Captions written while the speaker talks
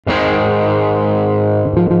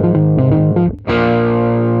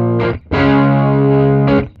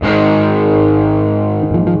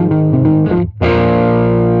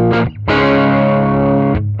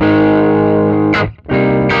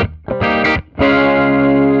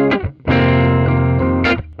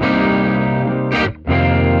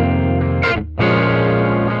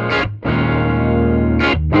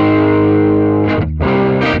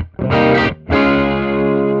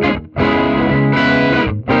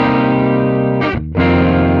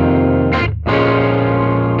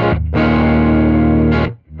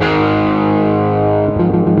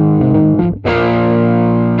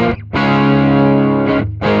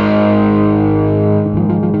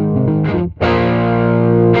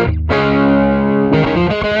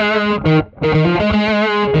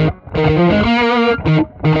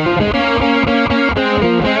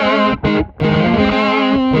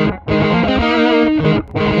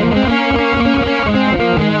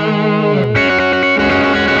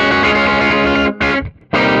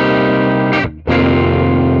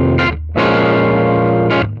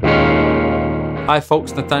Hi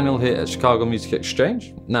folks, Nathaniel here at Chicago Music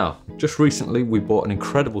Exchange. Now, just recently we bought an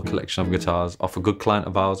incredible collection of guitars off a good client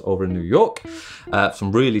of ours over in New York.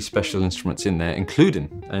 Some really special instruments in there, including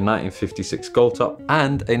a 1956 Gold Top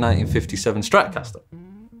and a 1957 Stratocaster.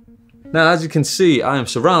 Now, as you can see, I am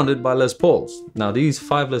surrounded by Les Pauls. Now, these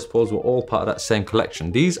 5 Les Pauls were all part of that same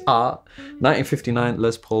collection. These are 1959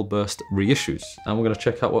 Les Paul Burst reissues, and we're going to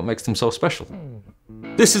check out what makes them so special.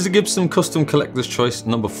 This is a Gibson Custom Collector's Choice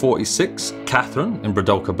number 46, Catherine in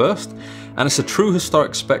Bradoka Burst, and it's a true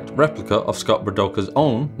historic spec replica of Scott Bradoka's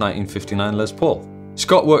own 1959 Les Paul.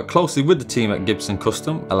 Scott worked closely with the team at Gibson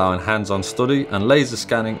Custom, allowing hands-on study and laser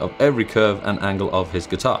scanning of every curve and angle of his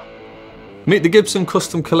guitar. Meet the Gibson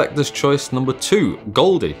Custom Collector's Choice number 2,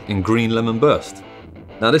 Goldie in Green Lemon Burst.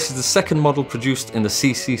 Now, this is the second model produced in the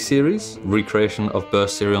CC series, recreation of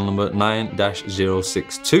Burst serial number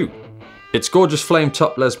 9-062. Its gorgeous flame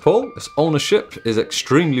top Les Paul, its ownership is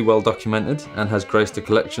extremely well documented and has graced the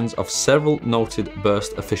collections of several noted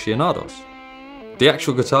Burst aficionados. The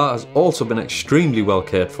actual guitar has also been extremely well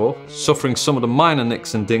cared for, suffering some of the minor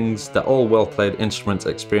nicks and dings that all well-played instruments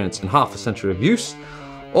experience in half a century of use,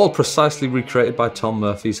 all precisely recreated by Tom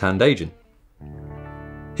Murphy's hand aging.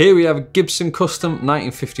 Here we have a Gibson Custom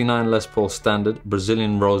 1959 Les Paul Standard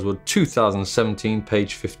Brazilian Rosewood 2017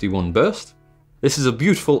 page 51 Burst. This is a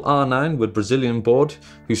beautiful R9 with Brazilian board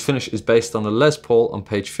whose finish is based on the Les Paul on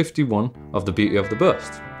page 51 of The Beauty of the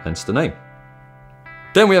Burst, hence the name.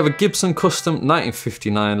 Then we have a Gibson Custom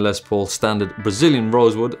 1959 Les Paul Standard Brazilian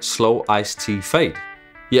Rosewood Slow Iced Tea Fade.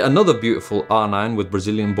 Yet another beautiful R9 with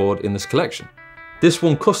Brazilian board in this collection. This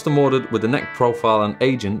one custom ordered with the neck profile and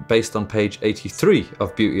aging based on page 83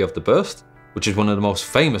 of Beauty of the Burst, which is one of the most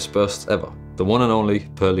famous bursts ever, the one and only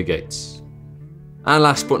Pearly Gates. And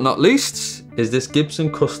last but not least is this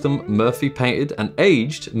Gibson Custom Murphy painted and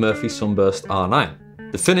aged Murphy Sunburst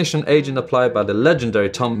R9. The finish and aging applied by the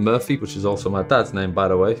legendary Tom Murphy, which is also my dad's name by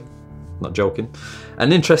the way, not joking.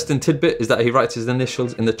 An interesting tidbit is that he writes his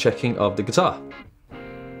initials in the checking of the guitar.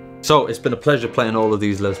 So it's been a pleasure playing all of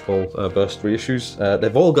these Les Paul Burst reissues.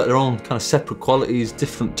 They've all got their own kind of separate qualities,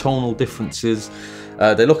 different tonal differences.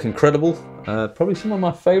 They look incredible. Probably some of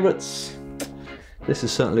my favourites. This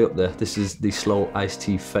is certainly up there. This is the Slow Iced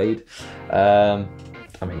Tea Fade. I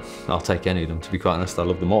mean, I'll take any of them, to be quite honest. I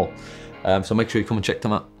love them all. So make sure you come and check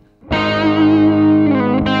them out.